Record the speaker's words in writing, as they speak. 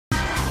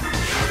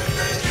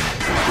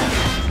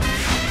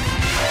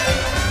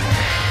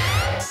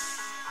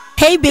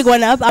Hey, big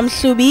one up. I'm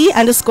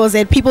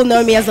Shubi_Z. People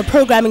know me as the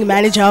programming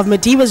manager of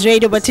Madibaz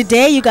Radio, but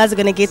today you guys are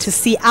going to get to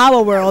see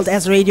our world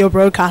as radio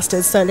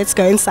broadcasters. So let's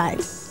go inside.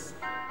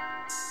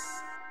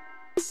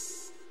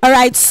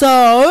 Alright,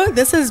 so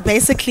this is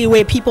basically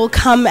where people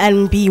come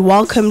and be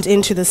welcomed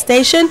into the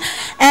station,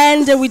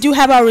 and we do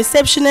have our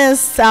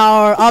receptionists,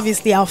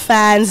 obviously our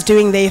fans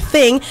doing their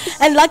thing,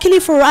 and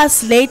luckily for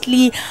us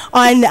lately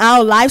on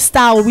our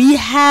lifestyle we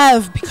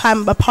have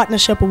become a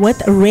partnership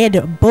with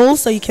Red Bull,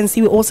 so you can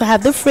see we also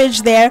have the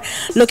fridge there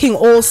looking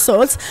all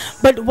sorts.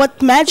 But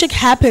what magic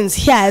happens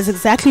here is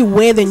exactly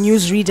where the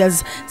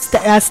newsreaders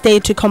stay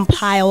to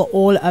compile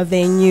all of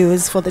their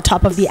news for the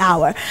top of the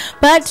hour.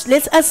 But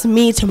let us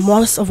meet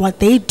most of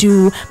what they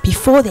do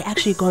before they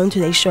actually go into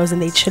their shows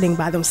and they're chilling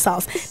by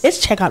themselves.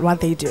 Let's check out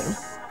what they do.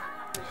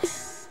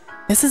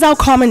 This is our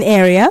common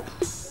area.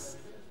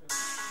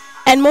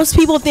 And most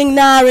people think,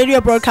 nah,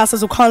 radio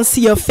broadcasters who can't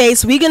see your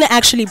face. We're going to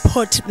actually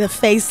put the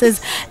faces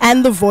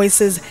and the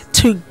voices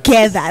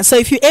together. So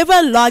if you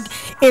ever log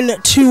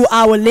into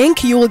our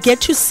link, you will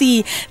get to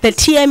see the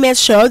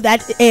TMS show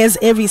that airs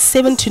every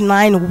 7 to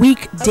 9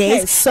 weekdays.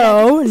 Okay,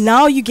 so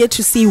now you get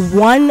to see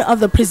one of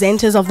the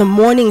presenters of the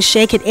morning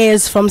shake. It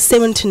airs from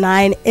 7 to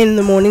 9 in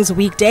the mornings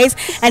weekdays.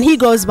 And he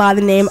goes by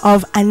the name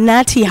of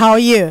Anati. How are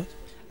you?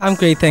 I'm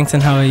great, thanks.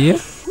 And how are you?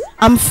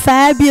 I'm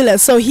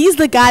fabulous. So he's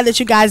the guy that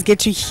you guys get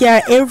to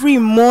hear every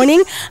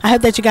morning. I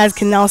hope that you guys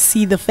can now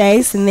see the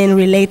face and then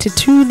relate it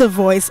to the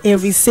voice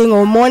every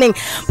single morning.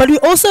 But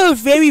we're also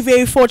very,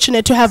 very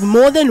fortunate to have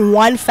more than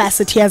one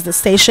facet here at the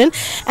station.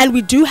 And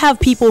we do have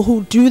people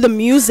who do the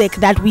music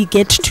that we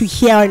get to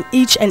hear on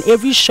each and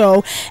every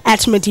show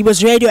at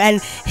Madibaz Radio.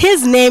 And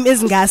his name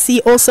is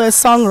Ngasi, also a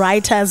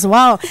songwriter as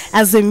well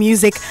as the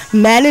music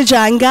manager.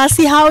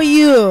 Ngasi, how are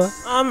you?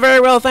 I'm very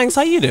well, thanks.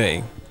 How are you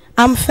doing?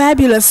 I'm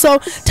fabulous. So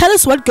tell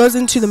us what goes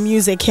into the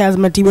music here at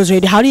Madibaz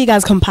Radio. How do you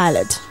guys compile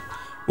it?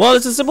 Well,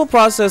 it's a simple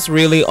process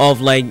really of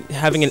like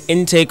having an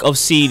intake of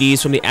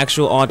CDs from the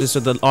actual artists or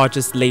the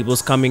artist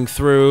labels coming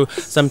through.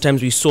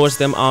 Sometimes we source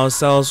them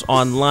ourselves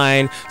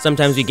online.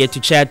 Sometimes we get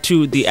to chat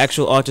to the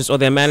actual artist or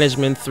their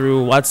management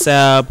through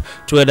WhatsApp,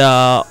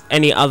 Twitter,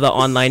 any other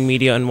online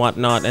media and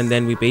whatnot. And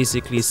then we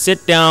basically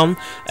sit down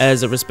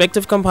as a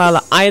respective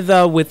compiler,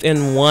 either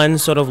within one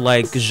sort of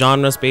like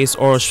genre space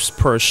or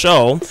per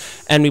show.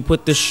 And we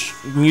put the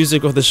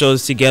music of the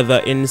shows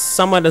together in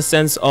somewhat a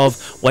sense of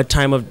what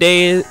time of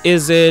day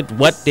is it,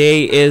 what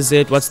day is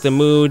it, what's the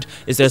mood,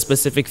 is there a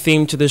specific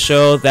theme to the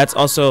show. That's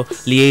also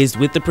liaised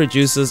with the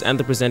producers and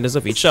the presenters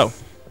of each show.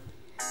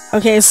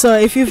 Okay, so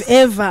if you've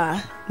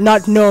ever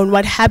not known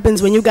what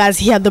happens when you guys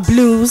hear the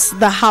blues,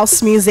 the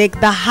house music,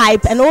 the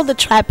hype and all the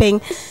trapping,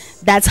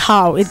 that's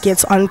how it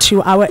gets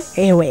onto our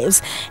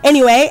airwaves.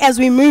 Anyway, as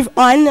we move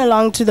on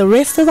along to the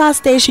rest of our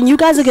station, you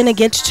guys are going to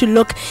get to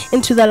look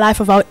into the life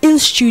of our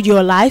in-studio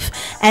life,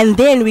 and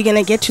then we're going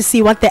to get to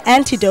see what the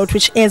antidote,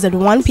 which airs at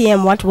 1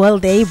 p.m., what will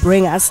they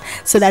bring us,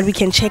 so that we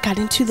can check out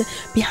into the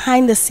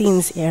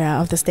behind-the-scenes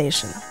era of the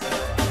station.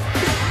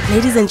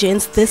 Ladies and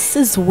gents, this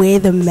is where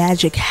the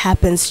magic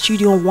happens.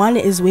 Studio 1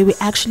 is where we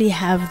actually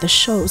have the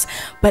shows.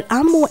 But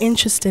I'm more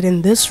interested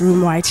in this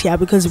room right here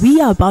because we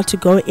are about to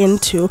go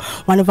into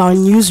one of our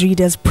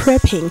newsreaders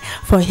prepping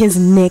for his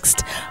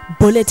next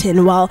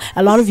bulletin. Well,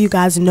 a lot of you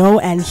guys know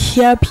and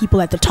hear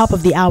people at the top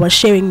of the hour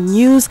sharing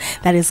news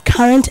that is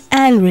current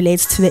and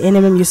relates to the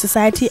NMMU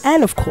Society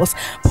and, of course,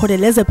 Port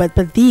Elizabeth.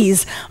 But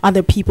these are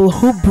the people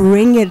who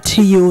bring it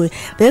to you.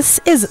 This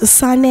is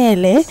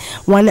Sanele,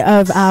 one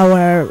of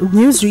our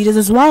newsreaders,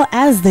 as well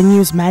as the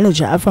news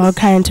manager for our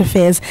current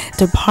affairs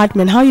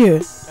department. How are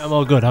you? I'm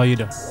all good. How are you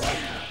doing?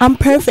 I'm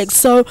perfect.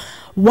 So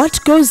what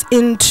goes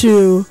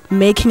into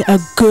making a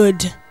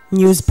good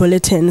news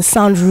bulletin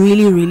sound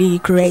really, really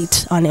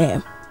great on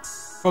air?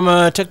 From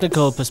a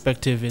technical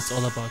perspective, it's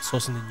all about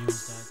sourcing the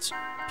news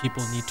that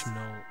people need to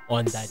know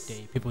on that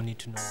day. People need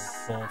to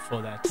know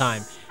for that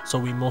time. So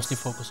we mostly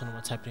focus on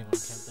what's happening on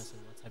campus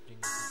and what's happening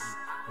in the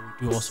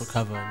but we do also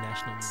cover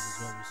national news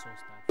as well. We source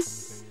that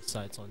from various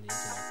sites on the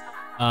internet.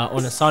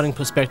 On a sounding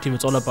perspective,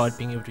 it's all about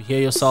being able to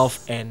hear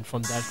yourself, and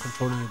from that,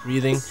 controlling your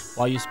breathing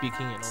while you're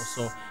speaking, and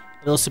also a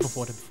little sip of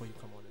water before you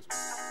come on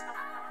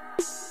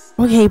as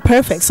well. Okay,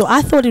 perfect. So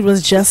I thought it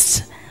was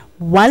just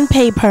one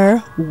paper,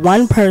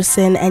 one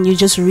person, and you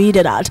just read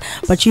it out,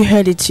 but you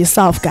heard it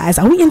yourself, guys.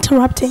 Are we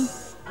interrupting?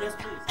 Yes,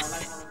 please.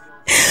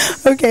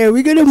 Okay,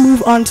 we're going to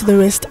move on to the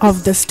rest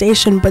of the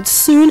station, but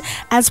soon,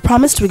 as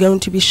promised, we're going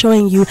to be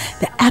showing you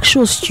the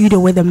actual studio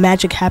where the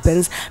magic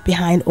happens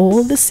behind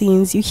all the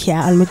scenes you hear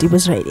on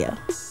Madibaz Radio.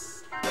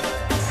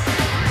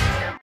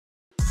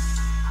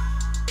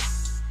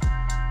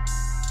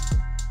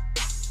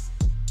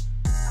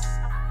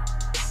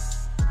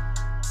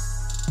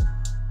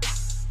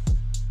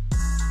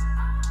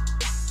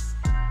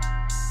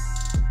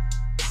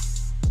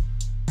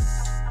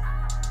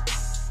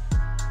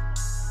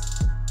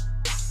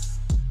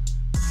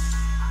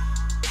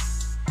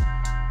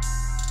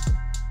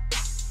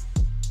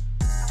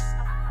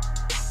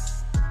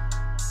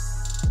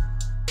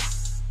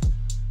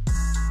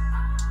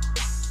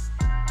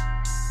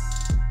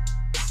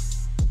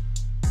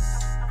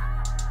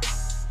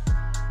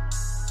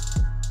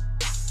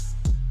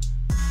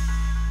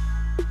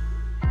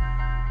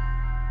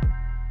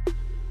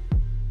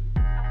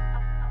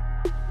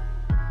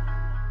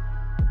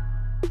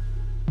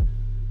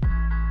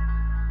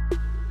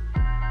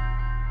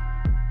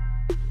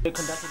 They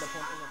conducted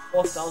upon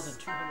over 4,200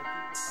 people by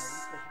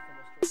researchers from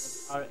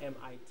Australia's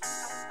RMIT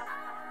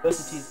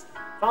universities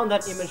found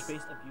that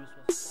image-based abuse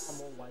was far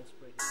more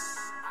widespread.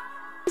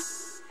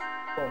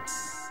 Quote,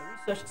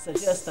 the research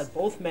suggests that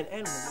both men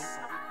and women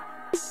are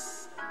equally.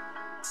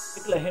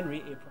 Nicola Henry,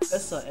 a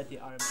professor at the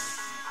RMIT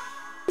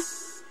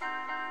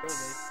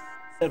survey,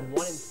 said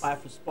 1 in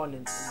 5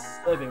 respondents in the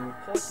survey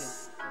reported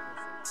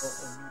that sexual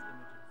or nude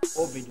images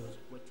or videos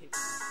were taken.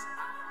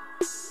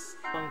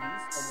 Among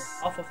these, almost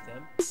half of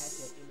them had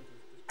their images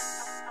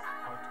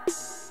out.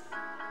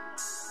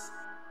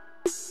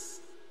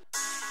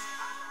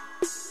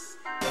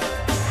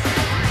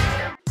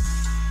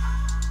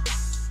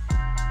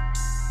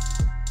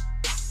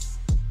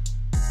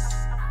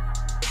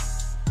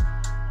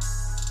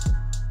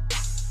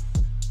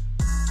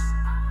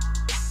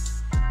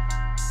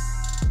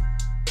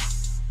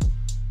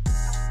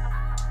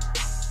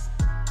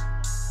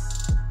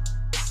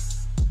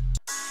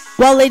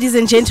 Well, ladies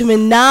and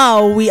gentlemen,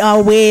 now we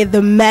are where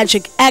the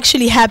magic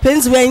actually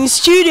happens. We're in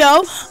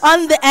studio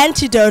on The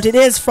Antidote. It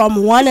is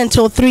from 1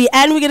 until 3,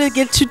 and we're going to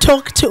get to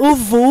talk to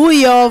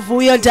Vuyo.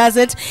 Vuyo does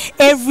it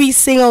every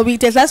single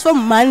weekday. That's from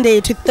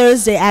Monday to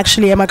Thursday,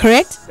 actually. Am I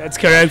correct? That's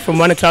correct. From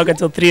 1 o'clock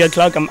until 3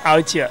 o'clock, I'm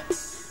out here.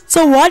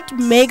 So what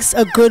makes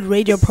a good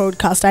radio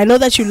broadcaster? I know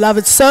that you love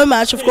it so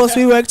much. Of course,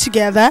 we work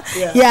together.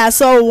 Yeah,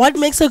 so what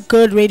makes a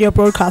good radio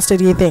broadcaster,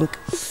 do you think?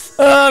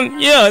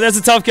 Yeah, that's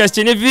a tough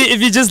question. If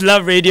you just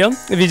love radio,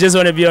 if you just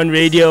want to be on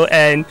radio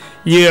and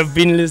you have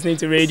been listening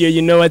to radio,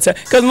 you know what's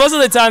because most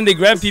of the time they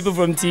grab people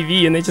from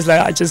TV and they just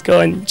like, I just go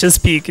and just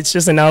speak. It's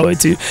just an hour or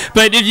two.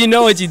 But if you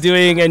know what you're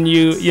doing and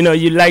you know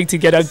you like to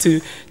get up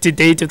to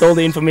date with all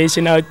the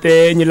information out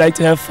there and you like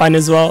to have fun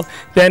as well,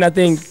 then I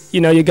think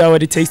you got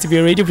what it takes to be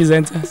a radio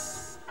presenter.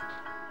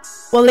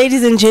 Well,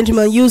 ladies and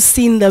gentlemen, you've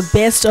seen the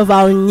best of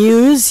our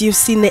news. You've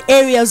seen the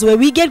areas where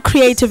we get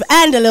creative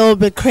and a little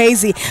bit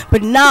crazy.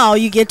 But now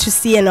you get to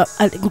see and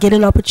get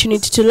an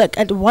opportunity to look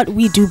at what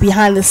we do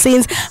behind the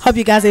scenes. Hope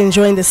you guys are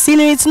enjoying the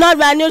scenery. It's not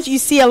manual. You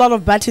see a lot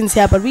of buttons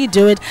here, but we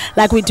do it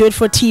like we do it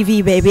for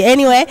TV, baby.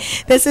 Anyway,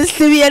 this is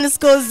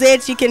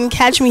 _Z. You can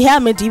catch me here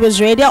at Madibaz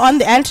Radio on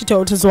The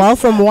Antidote as well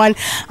from 1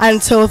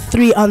 until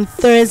 3 on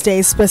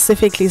Thursday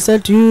specifically. So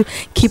do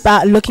keep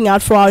looking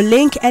out for our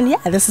link. And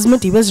yeah, this is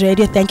Madibaz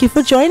Radio. Thank you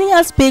for joining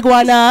us. Big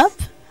one up.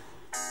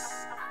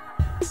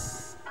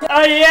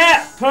 Oh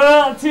yeah,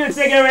 Pearl Tears,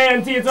 take it away,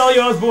 MT, it's all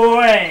yours,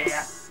 boy.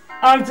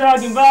 I'm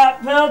talking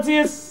about Pearl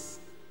Tears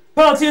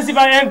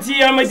by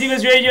MT on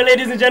Madibaz Radio,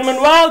 ladies and gentlemen.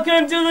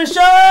 Welcome to the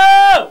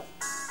show.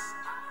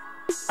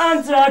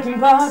 I'm talking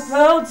about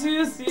Pearl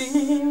Tears.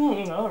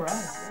 All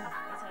right,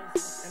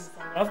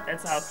 yeah,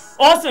 that's how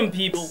awesome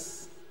people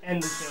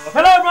end the show.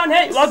 Hello everyone,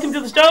 hey, welcome to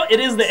the show.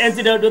 It is The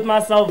Antidote with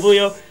myself,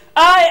 Vuyo.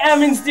 I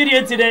am in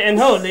studio today, and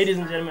ladies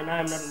and gentlemen, I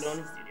am not alone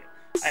in studio.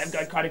 I have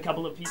got quite a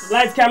couple of people.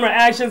 Lights, camera,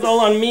 actions, all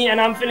on me, and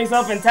I'm feeling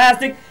so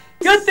fantastic.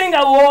 Good thing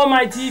I wore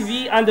my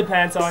TV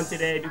underpants on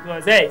today,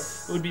 because, hey, it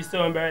would be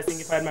so embarrassing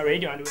if I had my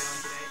radio underwear on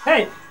today.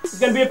 Hey, it's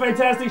going to be a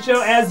fantastic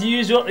show as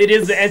usual. It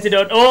is The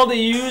Antidote. All the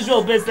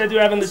usual bits that we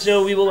have on the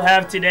show we will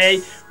have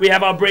today. We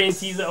have our brain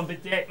teaser of the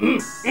day,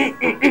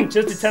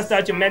 just to test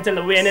out your mental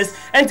awareness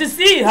and to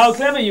see how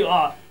clever you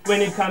are when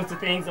it comes to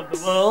things of the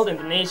world and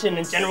the nation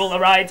in general.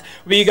 Alright,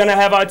 we're going to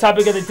have our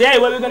topic of the day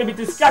where we're going to be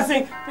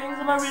discussing things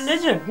about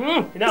religion.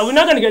 We're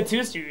not going to get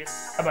too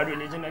serious about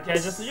religion, okay?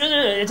 Just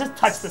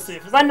touch the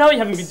surface. I know you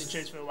haven't been to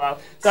church for a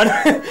while, so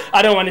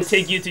I don't want to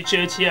take you to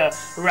church here,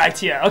 right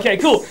here. Okay,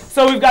 cool.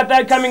 So we've got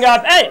that coming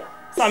up. Hey,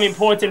 some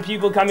important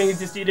people coming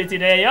into studio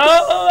today.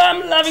 Oh,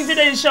 I'm loving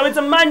today's show. It's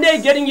a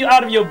Monday, getting you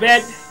out of your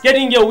bed,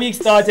 getting your week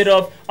started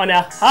off on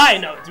a high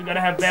note. We're going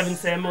to have Bevan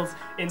Samuels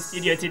in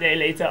studio today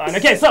later on.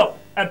 Okay, so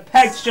a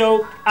packed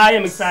show. I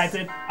am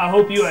excited. I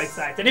hope you are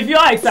excited. If you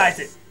are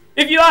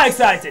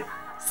excited,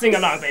 sing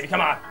along, baby.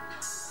 Come on.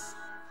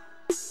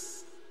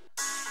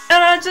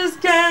 And I just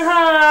can't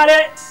hide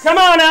it. Come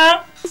on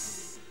now.